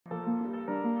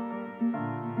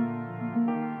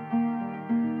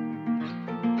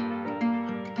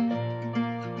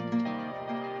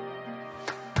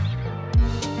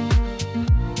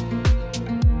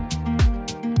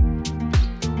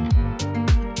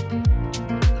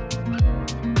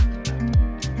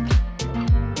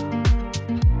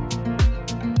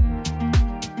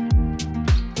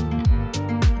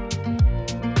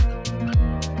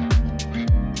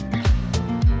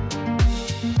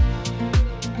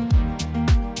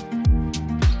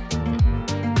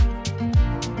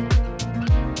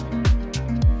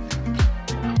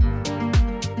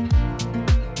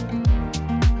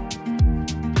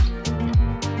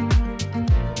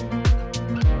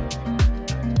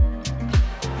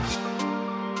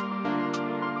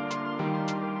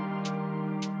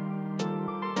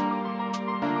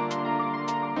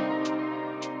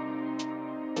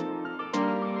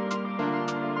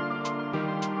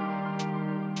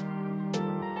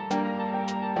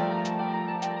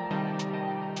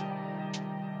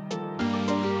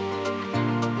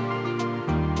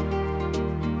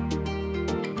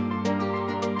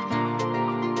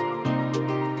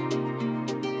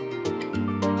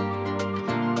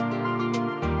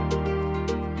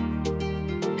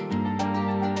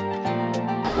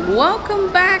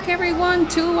Welcome back everyone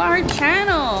to our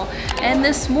channel, and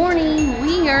this morning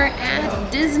we are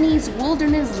at Disney's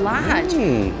Wilderness Lodge.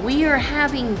 We are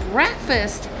having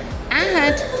breakfast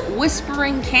at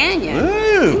Whispering Canyon.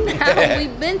 Now,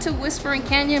 we've been to Whispering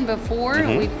Canyon before.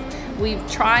 We've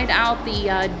tried out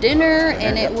the dinner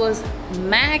and it was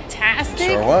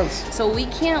MagTastic. Sure was. So we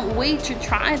can't wait to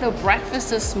try the breakfast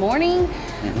this morning.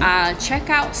 Check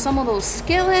out some of those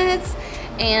skillets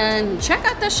and check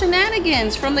out the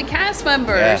shenanigans from the cast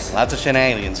members. Yeah, lots of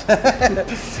shenanigans.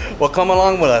 Well, come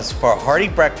along with us for a hearty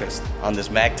breakfast on this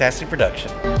MagTastic production.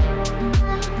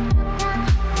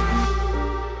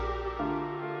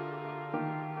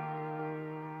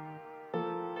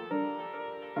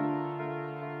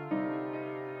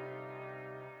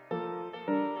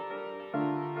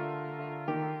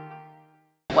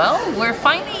 Well, we're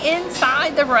finally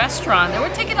inside the restaurant. They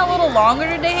were taking a little longer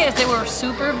today as they were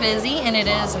super busy, and it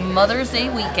is Mother's Day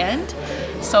weekend.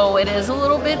 So it is a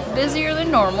little bit busier than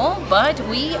normal, but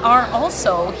we are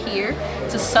also here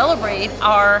to celebrate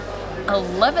our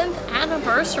 11th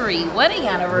anniversary, wedding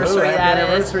anniversary. Ooh, happy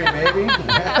anniversary, baby.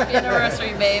 Happy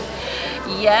anniversary, babe.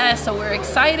 Yeah, so we're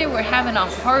excited. We're having a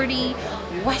hearty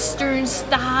Western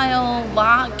style,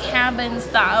 log cabin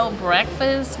style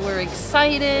breakfast. We're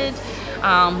excited.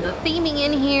 The theming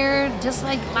in here, just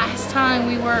like last time,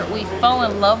 we fell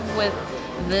in love with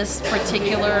this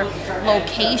particular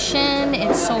location.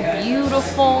 It's so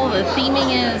beautiful. The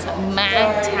theming is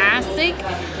MagTastic.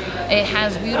 It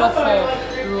has beautiful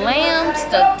lamps,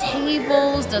 the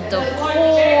tables, the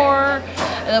decor,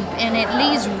 and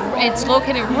it's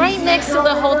located right next to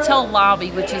the hotel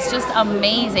lobby, which is just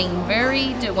amazing.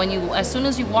 As soon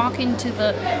as you walk into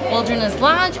the Wilderness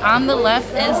Lodge, on the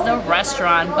left is the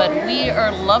restaurant. But we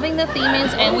are loving the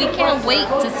themings, and we can't wait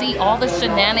to see all the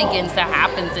shenanigans that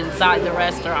happens inside the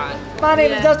restaurant. My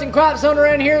name is Dustin Cropstone.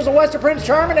 Around here is a Western Prince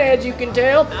Charming, as you can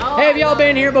tell. Have y'all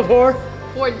been here before?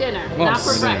 For dinner, not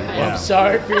for breakfast. I'm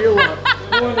sorry for your luck.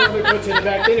 One of them put you in the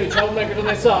back, they knew troublemakers when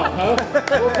they saw them, huh?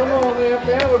 Well, come on,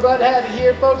 man. We're glad to have you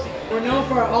here, folks. We're known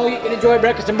for our all-you-can-enjoy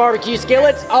breakfast and barbecue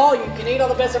skillets. All you can eat, all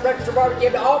the best of breakfast and barbecue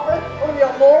have to offer. We're going to be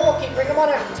on more. We'll keep bringing them on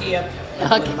out to you.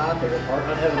 Okay. My favorite part,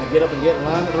 not having to get up and get in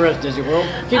line with the rest of Disney World.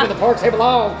 Keeping the parks hey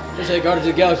belong. They say Guardians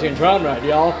of the Galaxy and Tron right,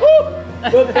 y'all. Woo!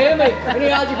 But family, any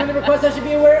allergy-friendly requests I should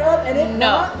be aware of? And if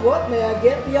not, what may I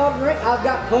get for y'all to drink? I've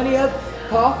got plenty of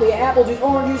coffee, apple juice,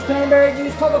 orange juice, cranberry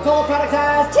juice, Coca-Cola product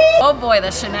size tea. Oh boy,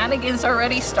 the shenanigans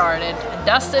already started.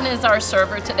 Dustin is our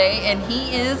server today, and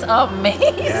he is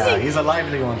amazing. Yeah, he's a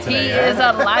lively one today. He is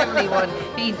a lively one.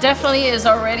 He definitely is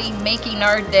already making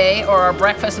our day or our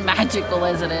breakfast magical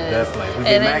as it is. Definitely. We've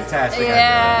been MagTastic.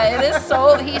 Yeah, it is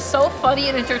so, he's so funny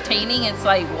and entertaining. It's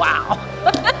like, wow.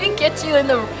 It gets you in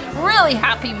the really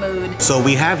happy mood. So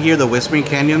we have here the Whispering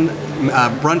Canyon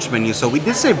brunch menu. So we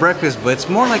did say breakfast, but it's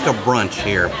more like a brunch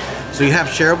here. So you have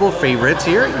shareable favorites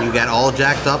here. You got all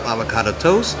jacked up avocado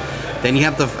toast. Then you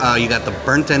have the you got the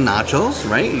burnt end nachos,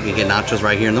 right? You can get nachos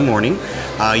right here in the morning.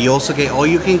 You also get all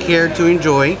you can care to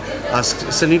enjoy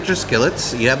signature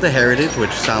skillets. You have the heritage, which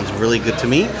sounds really good to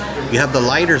me. You have the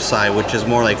lighter side, which is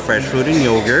more like fresh fruit and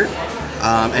yogurt.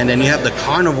 And then you have the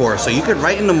carnivore. So you could,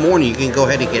 right in the morning, you can go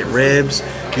ahead and get ribs.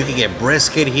 You can get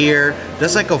brisket here.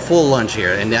 Just like a full lunch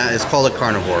here, and that is called a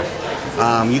carnivore.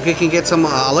 You can get some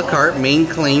a la carte main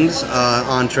claims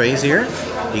entrees here.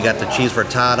 You got the cheese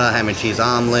frittata, ham and cheese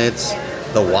omelets,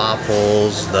 the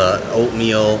waffles, the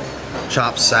oatmeal,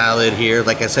 chopped salad here.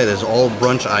 Like I said, there's all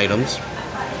brunch items.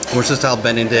 Worcestershire style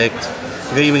Benedict.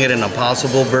 You can even get an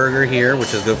Impossible burger here,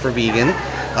 which is good for vegan.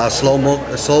 Slow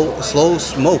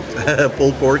smoked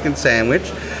pulled pork and sandwich,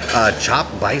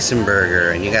 chopped bison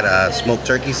burger, and you got a smoked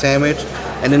turkey sandwich.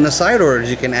 And in the side orders,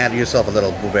 you can add yourself a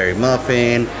little blueberry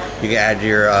muffin. You can add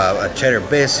your a cheddar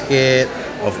biscuit.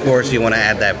 Of course, you want to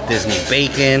add that Disney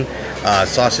bacon,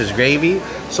 sausage gravy.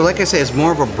 So like I said, it's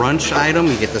more of a brunch item.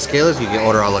 You get the scalers, you can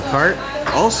order a la carte.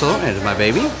 Also, and my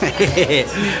baby, you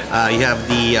have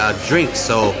the drinks.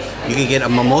 So you can get a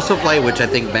mimosa flight, which I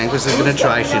think Banquist is going to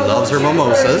try. She loves her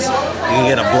mimosas. You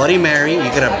can get a Bloody Mary.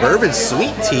 You get a bourbon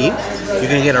sweet tea. You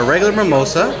can get a regular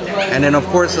mimosa. And then, of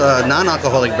course,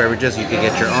 non-alcoholic beverages. You can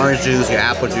get your orange juice, your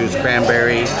apple juice,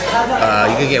 cranberry. You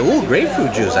can get,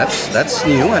 grapefruit juice. That's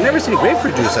new. I've never seen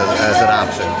grapefruit juice as an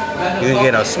option. You can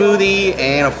get a smoothie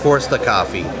and, of course, the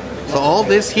coffee. So all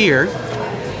this here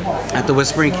at the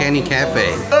Whispering Canyon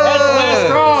Cafe. That's the last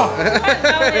straw. I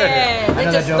love it. They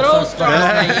just throw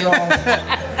straws.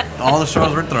 All the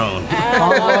straws were thrown.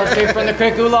 All the straws came from the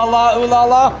creek. Ooh la la, ooh la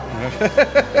la. And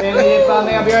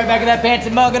finally, I'll be right back in that fancy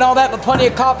mug and all that, but plenty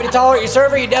of coffee to tolerate your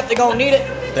server. You're definitely gonna need it.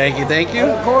 Thank you, thank you.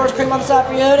 Of course, cream on the side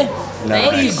for you, honey. Nice.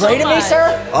 What are you grading me,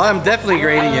 sir? Oh, I'm definitely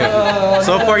grading you.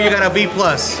 So far, you got a B+.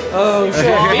 Oh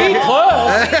shit. B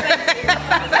plus.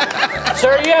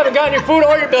 Sir, you haven't gotten your food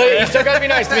or your bill yet. You still gotta be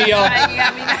nice to me, y'all.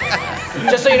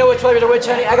 Just so you know which flavors are which,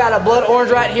 honey, I got a blood orange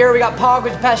right here. We got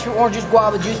pomegranate, passion fruit, orange juice,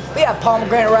 guava juice. We have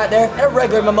pomegranate right there. And a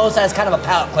regular mimosa has kind of a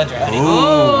palate cleanser, honey.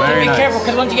 Ooh, very Be nice. careful,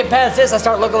 because once you get past this, I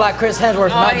start looking like Chris Hemsworth.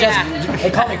 Not just, they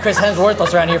call me Chris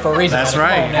Hemsworthless around here for a reason. That's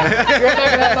right. You're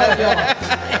back in that mug, y'all.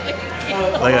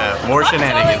 Look at that, more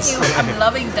shenanigans. I'm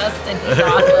loving Dustin. He's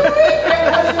awesome.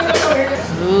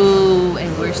 Ooh,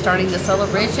 and we're starting the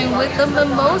celebration with the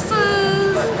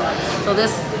mimosas. So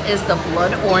this is the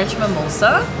blood orange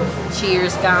mimosa.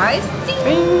 Cheers, guys.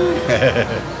 Ding.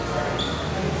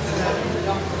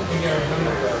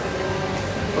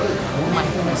 Oh my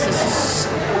goodness, this is so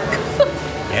good.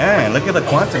 Yeah, and look at the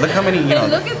quantity. Look how many, you know.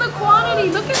 And look at the quantity.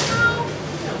 Look at how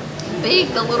big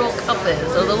the little cup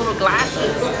is, or the little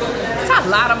glasses. It's a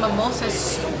lot of mimosas.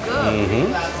 So good.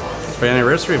 It's for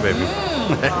anniversary, baby.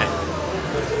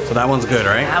 So that one's good,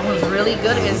 right? That one's really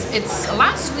good. It's a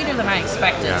lot sweeter than I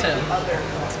expected too.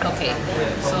 Okay,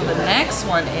 so the next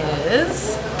one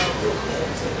is,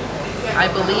 I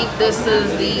believe this is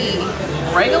the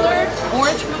regular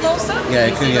orange mimosa. Yeah,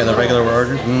 it could, yeah, the regular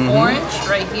order. Orange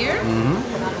right here.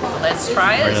 Let's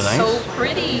try it. Really It's nice. so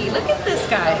pretty. Look at this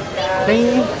guy. Let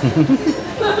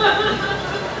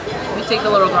me take the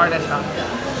little garnish off.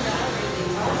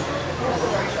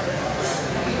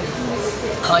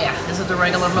 Oh yeah, this is the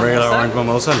regular mimosa. Regular orange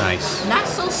mimosa, nice. Not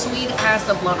so sweet as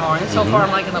the blood orange. So far,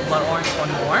 I'm liking the blood orange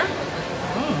one more.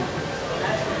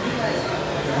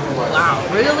 Wow,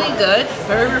 really good.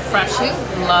 Very refreshing.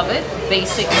 Love it.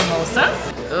 Basic mimosa.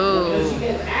 Ooh.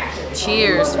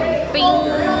 Cheers. Bing.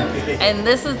 And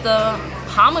this is the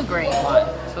pomegranate one.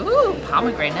 Ooh,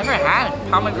 pomegranate. Never had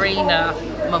pomegranate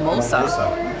mimosa.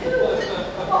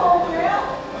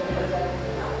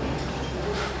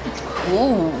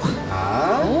 Ooh.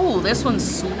 Ooh, this one's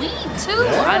sweet too.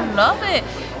 I love it.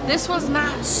 This one's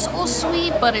not so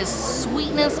sweet, but its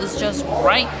sweetness is just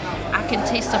right. I can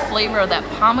taste the flavor of that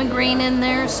pomegranate in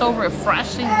there. So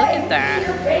refreshing. Look at that.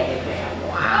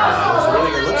 Wow.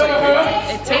 It looks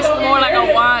like It tastes more like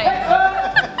a wine.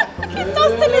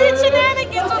 Dustin and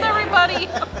shenanigans with everybody.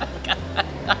 Oh my God.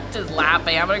 I'm just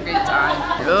laughing. I'm having a great time.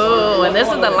 Oh, and this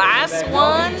is the last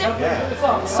one.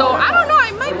 So I don't know.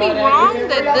 I might be wrong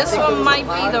that this one might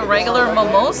be the regular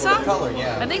mimosa.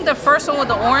 I think the first one with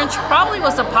the orange probably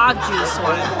was the pod juice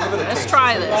one. Let's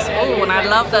try this. Oh, and I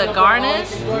love the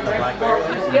garnish.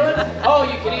 Oh,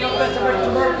 you can eat all the best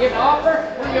of give offer.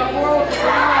 We got more.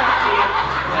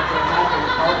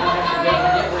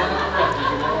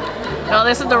 No,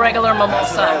 this is the regular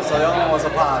mimosa. So the other one was a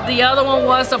pod. The other one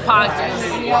was the pod juice.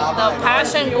 The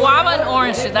passion guava and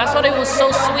orange juice. That's what it was,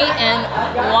 so sweet and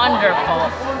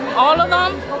wonderful. All of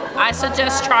them, I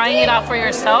suggest trying it out for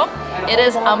yourself. It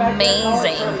is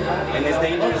amazing. And it's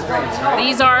dangerous drinks, right?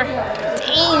 These are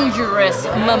dangerous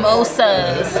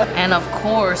mimosas. And of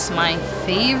course, my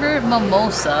favorite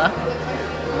mimosa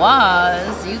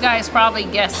was, you guys probably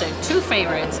guessed it, two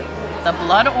favorites. The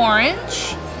blood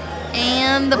orange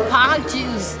and the pod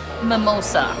juice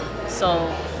mimosa. So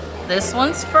this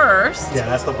one's first. Yeah,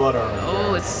 that's the blood orange.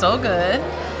 Oh, it's so good.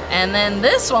 And then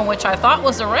this one, which I thought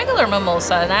was a regular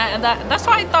mimosa, and that's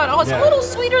why I thought, oh, it's a little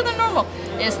sweeter than normal.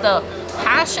 It's the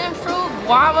passion fruit,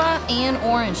 guava, and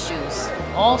orange juice.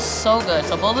 All so good.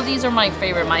 So both of these are my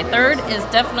favorite. My third is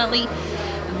definitely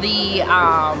the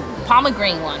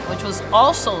pomegranate one, which was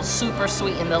also super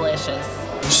sweet and delicious.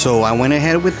 So I went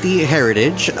ahead with the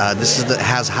Heritage. This is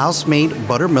has house-made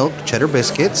buttermilk cheddar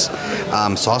biscuits,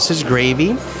 sausage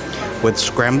gravy with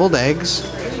scrambled eggs,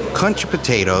 country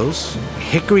potatoes,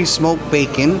 hickory smoked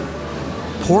bacon,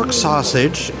 pork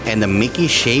sausage, and the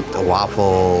Mickey-shaped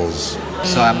waffles.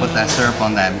 So I put that syrup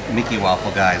on that Mickey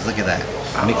waffle, guys. Look at that.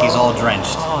 Mickey's all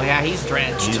drenched. Oh yeah, he's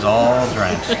drenched. He's all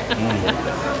drenched.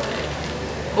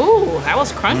 Ooh, that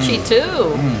was crunchy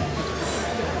too.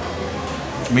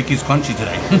 Mickey's crunchy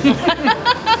today.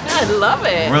 I love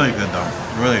it. Really good though.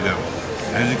 Really good.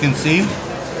 As you can see,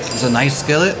 it's a nice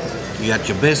skillet. You got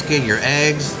your biscuit, your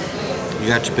eggs, you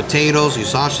got your potatoes, your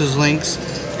sausage links,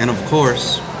 and of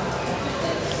course,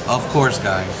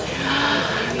 guys,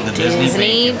 the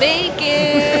Disney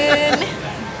bacon.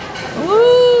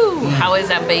 Woo! How is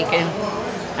that bacon?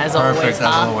 As always, Perfect huh?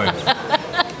 as always.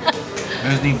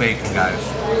 Disney bacon, guys.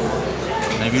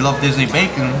 And if you love Disney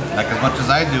bacon, like as much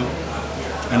as I do,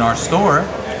 in our store,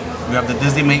 we have the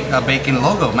Disney bacon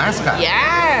logo, mascot.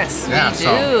 Yes, we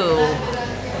do.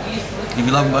 If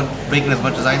you love bacon as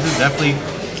much as I do, definitely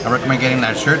I recommend getting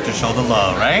that shirt to show the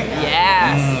love, right?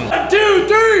 Yes. 1, 2,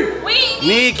 3. We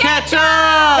need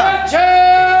ketchup!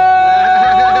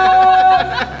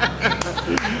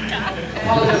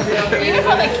 Even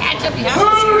for the ketchup, you have to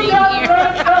scream here.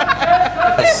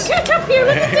 There's ketchup here,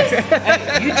 look at this.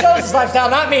 Hey, you chose this lifestyle,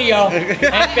 not me, yo.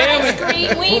 And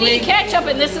Scream, we need ketchup,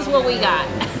 and this is what we got.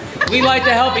 we like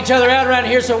to help each other out around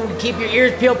here, so we keep your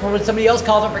ears peeled for when somebody else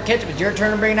calls up for ketchup. It's your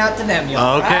turn to bring it out to them, yo.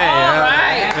 Okay. All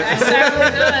right. That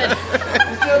sounds good.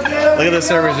 Look at the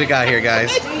servers we got here,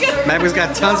 guys. Maggie's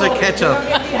got tons of ketchup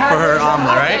for her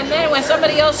omelet, right? And then when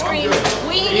somebody else screams,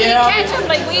 we need ketchup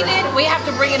like we did, we have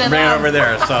to bring it in. Bring it over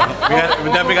there, so we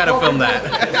definitely got to film that.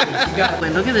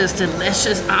 Look at this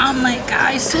delicious omelet,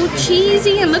 guys. So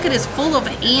cheesy, and look at it's full of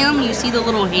ham. You see the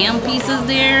little ham pieces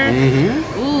there?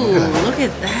 Ooh, look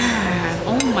at that.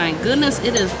 Oh my goodness,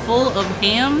 it is full of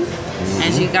ham,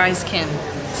 as you guys can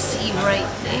see right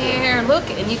there. Look,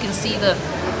 and you can see the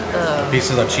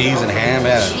pieces of cheese and ham,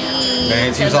 cheese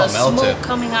and all the melted. smoke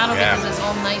coming out of it because it's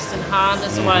all nice and hot.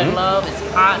 That's what I love. It's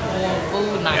hot, warm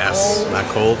food, not cold. Not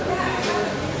cold.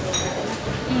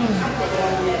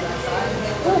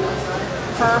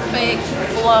 Perfect,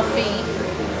 fluffy,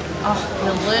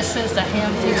 delicious. The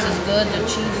ham tastes good. The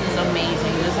cheese is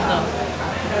amazing. This is a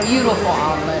beautiful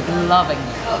omelet. Loving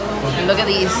it. And look at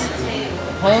these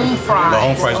home fries. The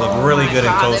home fries look really good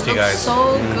and toasty, they look guys.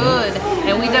 So good.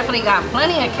 And we definitely got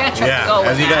plenty of ketchup to go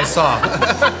with as you guys saw.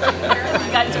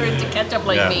 You guys are into ketchup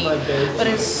like me. But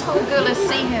it's so good. Let's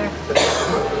see here.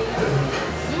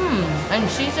 And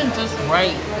seasoned just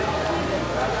right.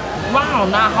 Wow,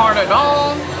 not hard at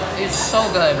all. It's so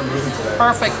good.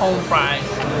 Perfect home fries.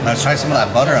 Let's try some of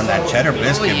that butter on that cheddar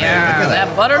biscuit, man. Look at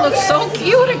that butter looks so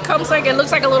cute. It comes like, it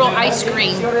looks like a little ice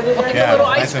cream. Like a little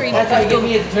ice cream. Look at the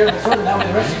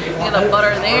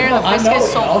butter there. The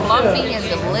biscuit's so fluffy and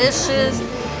delicious.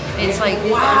 It's like,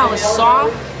 wow, it's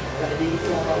soft.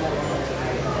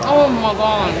 Oh my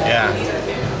God. Yeah.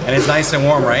 And it's nice and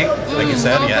warm, right? Like you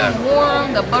said,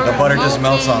 warm. The butter just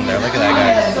melts on there. Look at that,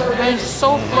 guys. It's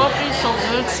so fluffy, so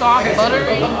good, soft,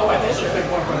 buttery.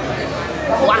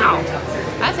 Wow.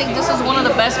 I think this is one of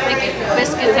the best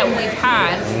biscuits that we've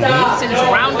had since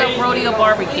Roundup Rodeo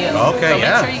Barbecue. Okay, so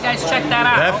make sure you guys check that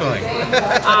out. Definitely.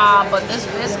 But this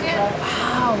biscuit,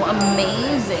 wow,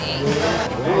 amazing.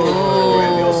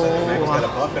 We got a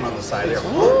muffin on the side there.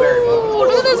 Blueberry muffin.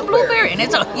 Look at this blueberry, and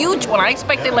it's a huge one. I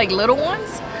expected like little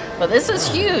ones, but this is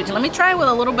huge. Let me try it with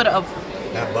a little bit of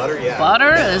that butter.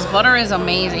 Butter. This butter is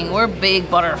amazing. We're big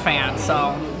butter fans,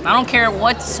 so I don't care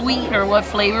what sweet or what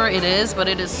flavor it is, but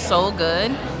it is so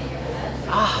good.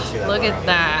 Look at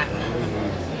that.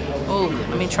 Oh,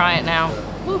 let me try it now.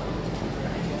 Woo.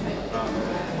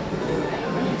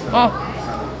 Oh.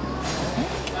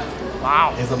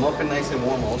 Wow. Is the muffin nice and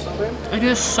warm also, babe? It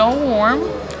is so warm.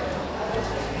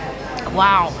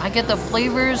 Wow, I get the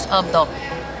flavors of the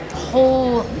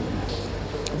whole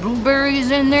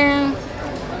blueberries in there.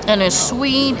 And it's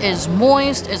sweet, it's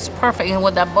moist, it's perfect. And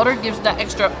what that butter gives that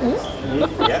extra oomph.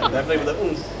 Yeah, definitely with the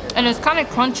oomph. And it's kind of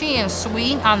crunchy and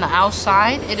sweet on the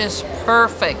outside. It is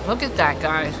perfect. Look at that,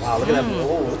 guys. Wow, look at that.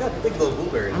 Oh, look at how big those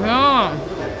blueberries are.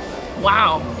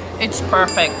 Wow, it's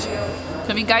perfect.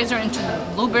 So if you guys are into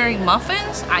blueberry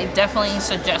muffins, I definitely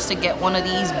suggest to get one of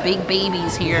these big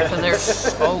babies here because they're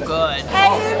so good.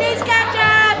 Hey, who needs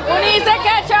ketchup? Who needs the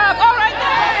ketchup? All right,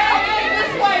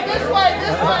 this way, this way,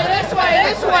 this way, this way,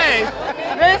 this way,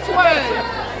 this way.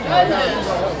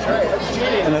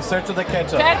 In the search of the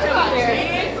ketchup. Ketchup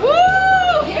here.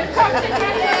 Woo! Here comes the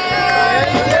ketchup.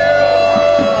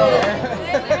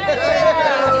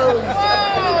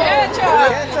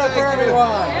 Ketchup for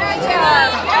everyone. Thank you.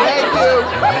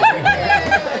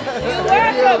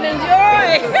 You're welcome.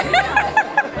 Enjoy.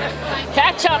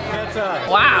 Ketchup.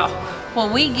 Wow. Well,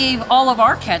 we gave all of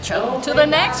our ketchup to the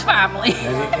next family. As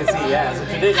you can see, it's a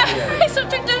tradition here. It's a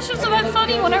tradition, so that's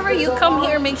funny. Whenever you come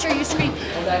here, make sure you scream,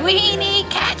 "We need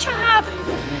ketchup!"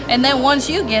 And then once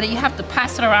you get it, you have to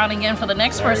pass it around again for the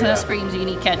next person that screams, "You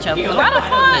need ketchup." It's a lot of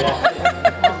fun.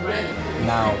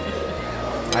 Now,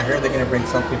 I heard they're gonna bring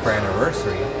something for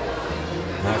anniversary.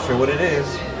 Not sure what it is,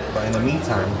 but in the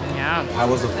meantime, how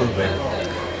was the food, babe?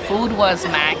 Food was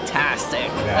MagTastic.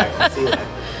 Yeah, I can see that.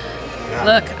 Yeah.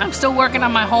 Look, I'm still working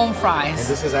on my home And fries.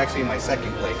 this is actually my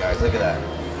second plate, guys. Look at that.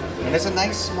 And it's a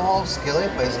nice small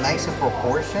skillet, but it's nice in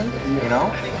proportion, you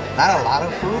know? Not a lot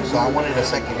of food, so I wanted a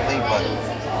second plate, but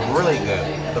really good.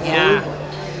 The food,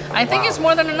 I think it's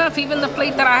more than enough. Even the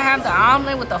plate that I had, the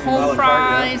omelet with the home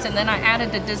fries, and then I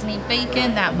added the Disney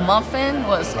bacon. That muffin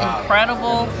was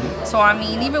incredible. So I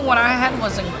mean, even what I had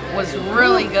was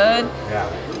really good.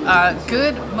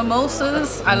 Good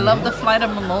mimosas. I love the flight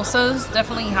of mimosas.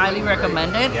 Definitely highly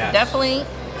recommended. Definitely.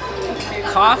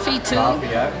 Coffee too.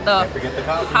 Can't forget the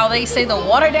coffee. How they say the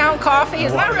watered down coffee.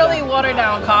 It's not really watered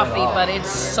down coffee, but it's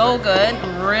so good.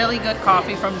 Really good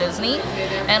coffee from Disney.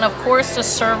 And of course the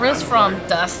service from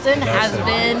Dustin has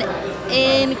been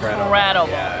incredible.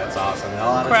 Yeah, it's awesome.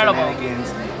 All Incredible. The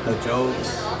shenanigans, the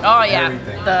jokes. Oh yeah,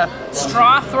 everything. the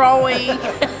straw throwing,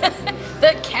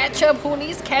 the ketchup. Who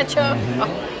needs ketchup?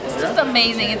 It's just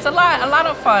amazing. It's a lot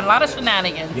of fun, a lot of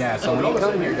shenanigans. Yeah, so when you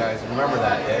come here, guys, remember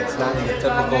that it's not the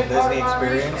typical Disney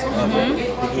experience.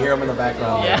 You can hear them in the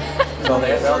background. Yeah. So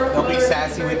they'll be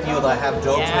sassy with you. They'll have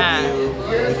jokes with you.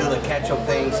 They do the ketchup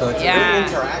thing, so it's very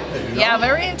interactive. You know? Yeah,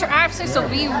 very interactive. So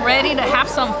be ready to have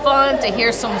some fun, to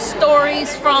hear some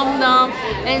stories from them,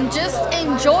 and just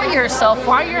enjoy yourself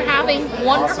while you're having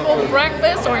wonderful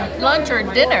breakfast or lunch or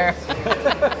dinner.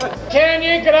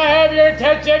 Canyon, can I have your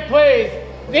attention, please?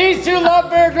 These two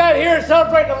lovebirds right here are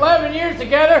celebrating 11 years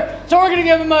together, so we're gonna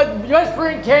give them a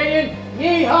Whispering Canyon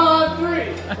Yeehaw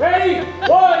 3. Ready?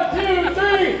 1, 2,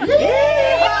 3.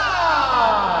 Yeehaw!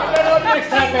 Next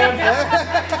time, ma'am.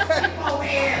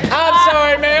 I'm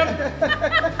sorry, ma'am.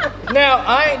 Now,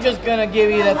 I ain't just gonna give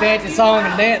you the fancy song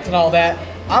and dance and all that.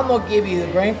 I'm gonna give you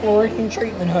the Grand Floridian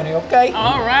treatment, honey, okay?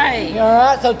 All right. All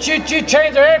right, so choo-choo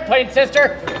trains are airplane,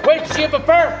 sister. Which do you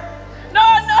prefer? No.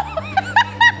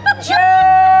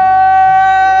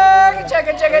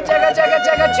 Chugga, choo,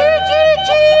 choo,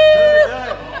 choo.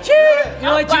 Choo. You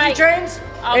know like choo-choo trains?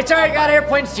 It's already got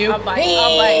airplanes too. I'll bite.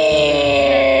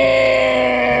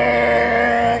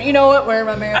 You know what? Where am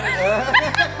I, man?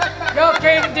 Go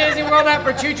came to Disney World out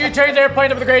for choo-choo trains,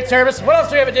 airplanes with a great service. What else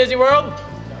do we have at Disney World?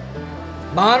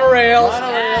 Monorails.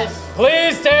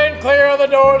 Please stand clear of the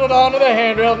doors and onto the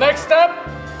handrail. Next up,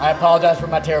 I apologize for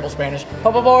my terrible Spanish.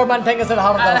 Por favor, manténgase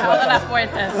la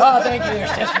fuertes. Oh, thank you,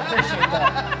 sister. Appreciate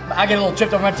that. I get a little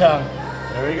chipped over my tongue.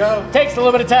 There we go. Takes a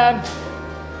little bit of time.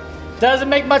 Doesn't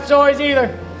make much noise either.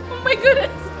 Oh my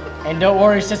goodness. And don't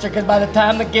worry, sister, because by the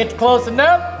time it gets close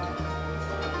enough,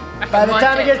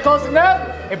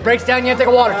 it breaks down. You have to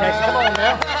take a water taxi. Come on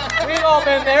now. We've all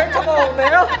been there. Come on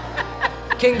now.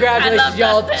 Congratulations,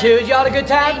 y'all, too. Did y'all have a good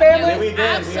time, family? We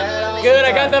did. Good.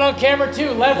 I got that on camera,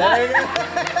 too. Left.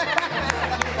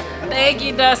 Thank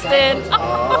you, Dustin.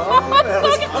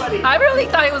 I really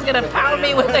thought he was going to pound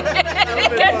me with it.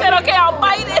 I said, okay, I'll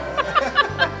bite it.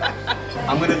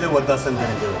 I'm going to do what Dustin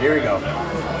didn't do. Here we go.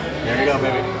 Here we go,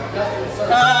 baby.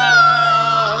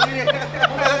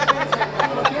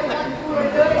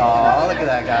 Oh, look at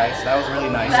that, guys. That was really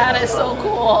nice. That is so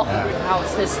cool. Now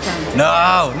it's his turn.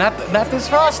 No, not this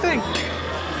frosting.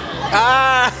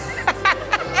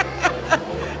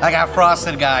 I got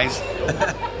frosted, guys.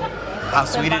 How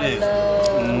sweet it is.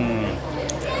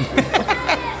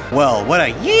 Well, what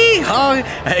a yeehaw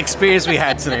experience we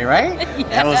had today, right? Yes.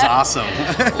 That was awesome.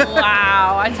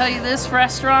 Wow, I tell you, this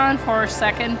restaurant for a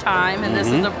second time, and this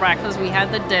is the breakfast. We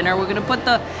had the dinner. We're gonna put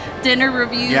the dinner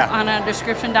review on our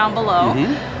description down below.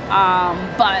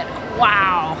 But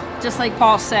wow, just like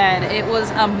Paul said, it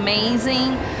was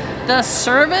amazing. The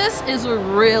service is what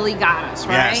really got us,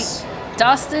 right? Yes.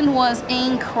 Dustin was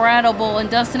incredible, and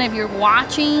Dustin, if you're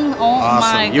watching, my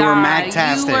God, you were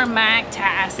MagTastic. You were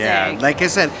MagTastic. Yeah, like I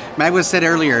said, Mag was said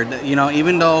earlier, you know,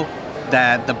 even though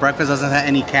that the breakfast doesn't have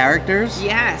any characters,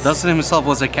 Dustin himself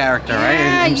was a character,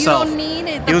 right? Himself. You don't need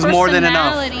it. He was more than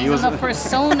enough. He was the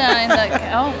persona and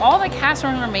all the cast were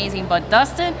amazing, but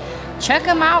Dustin, check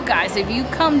him out, guys. If you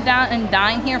come down and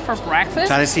dine here for breakfast,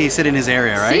 try to see sit in his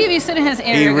area, right? See if you sit in his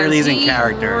area. He really is in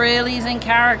character. He really is in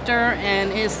character,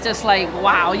 and it's just like,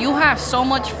 wow, you have so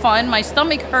much fun. My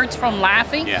stomach hurts from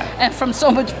laughing and from so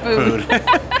much food.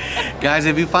 Guys,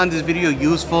 if you found this video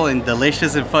useful and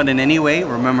delicious and fun in any way,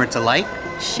 remember to like,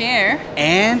 share,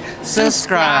 and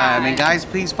subscribe. And guys,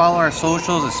 please follow our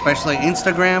socials, especially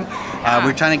Instagram.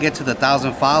 We're trying to get to the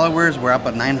 1,000 followers. We're up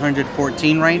at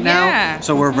 914 right now.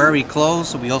 So we're very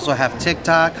close. We also have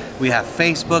TikTok, we have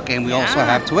Facebook, and we also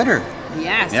have Twitter.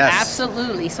 Yes,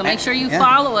 absolutely. So make sure you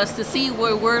follow us to see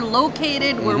where we're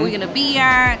located, where we're going to be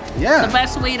at. Yeah. The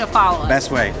best way to follow us.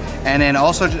 Best way. And then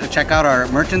also check out our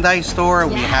merchandise store.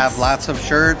 We have lots of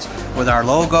shirts with our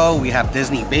logo. We have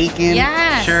Disney Bacon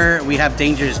shirt. We have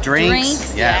Dangerous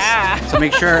Drinks. Yes. So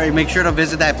make sure to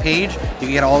visit that page. You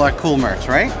can get all our cool merch,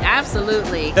 right?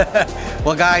 Absolutely.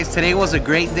 Well, guys, today was a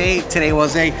great day. Today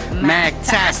was a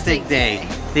MagTastic day.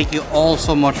 Thank you all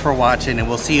so much for watching, and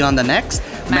we'll see you on the next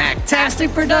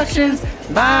MagTastic Productions.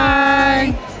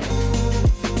 Bye.